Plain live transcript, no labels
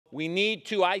We need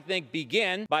to, I think,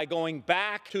 begin by going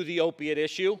back to the opiate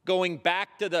issue, going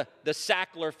back to the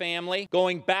Sackler family,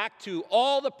 going back to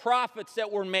all the profits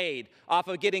that were made off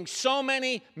of getting so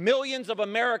many millions of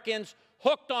Americans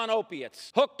hooked on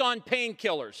opiates, hooked on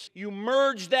painkillers. You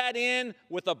merge that in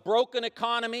with a broken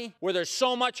economy where there's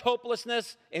so much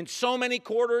hopelessness in so many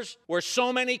quarters, where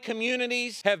so many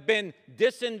communities have been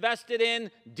disinvested in,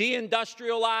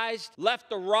 deindustrialized, left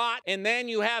to rot, and then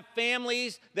you have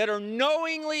families that are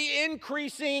knowingly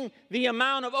increasing the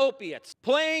amount of opiates,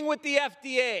 playing with the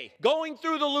FDA, going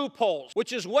through the loopholes,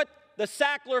 which is what the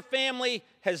Sackler family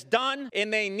has done,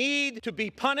 and they need to be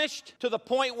punished to the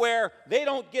point where they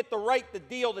don't get the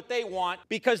deal that they want,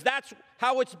 because that's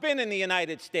how it's been in the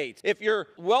United States. If you're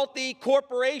a wealthy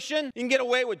corporation, you can get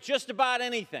away with just about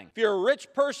anything. If you're a rich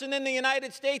person in the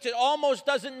United States, it almost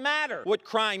doesn't matter what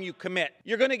crime you commit.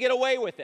 You're going to get away with it.